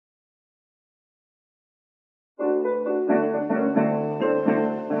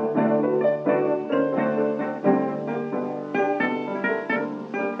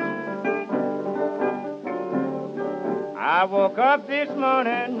I woke up this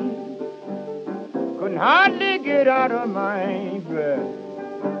morning, couldn't hardly get out of my bed.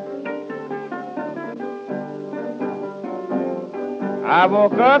 I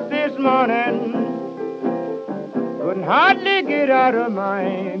woke up this morning, couldn't hardly get out of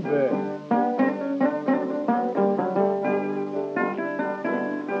my bed.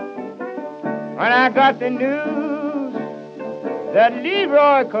 When I got the news that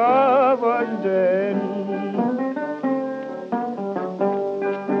Leroy Cobb was dead,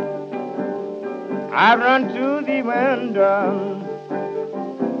 I run to the window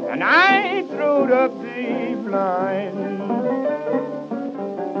and I throwed up the blind.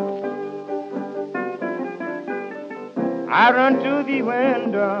 I run to the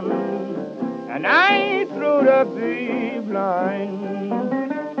window and I throwed up the blind.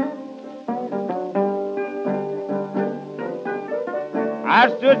 I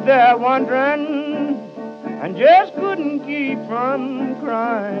stood there wondering and just couldn't keep from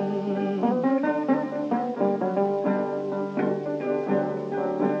crying.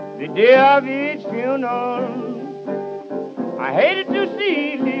 The day of each funeral, I hated to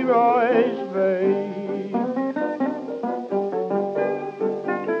see Leroy's face.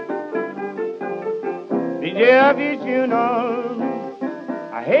 The day of each funeral,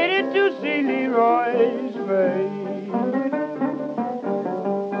 I hated to see Leroy's face.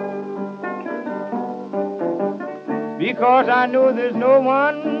 Because I know there's no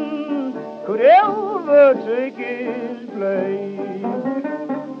one could ever take his place.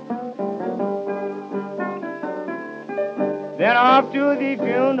 Then off to the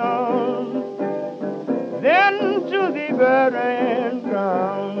funeral, then to the burying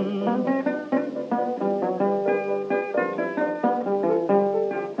ground.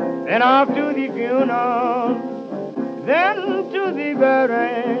 Then off to the funeral, then to the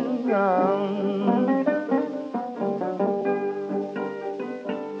burying ground.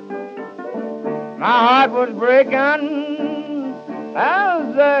 My heart was breaking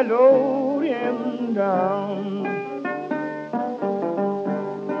as they lowered him down.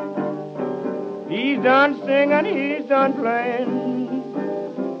 He's done singing, he's done playing.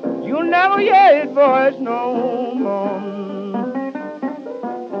 You'll never hear his voice no more.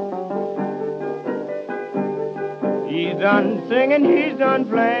 He's done singing, he's done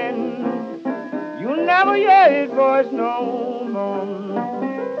playing. You'll never hear his voice no more.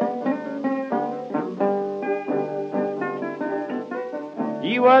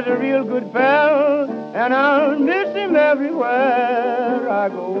 He was a real good pal, and I'll miss him everywhere I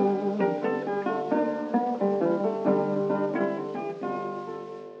go.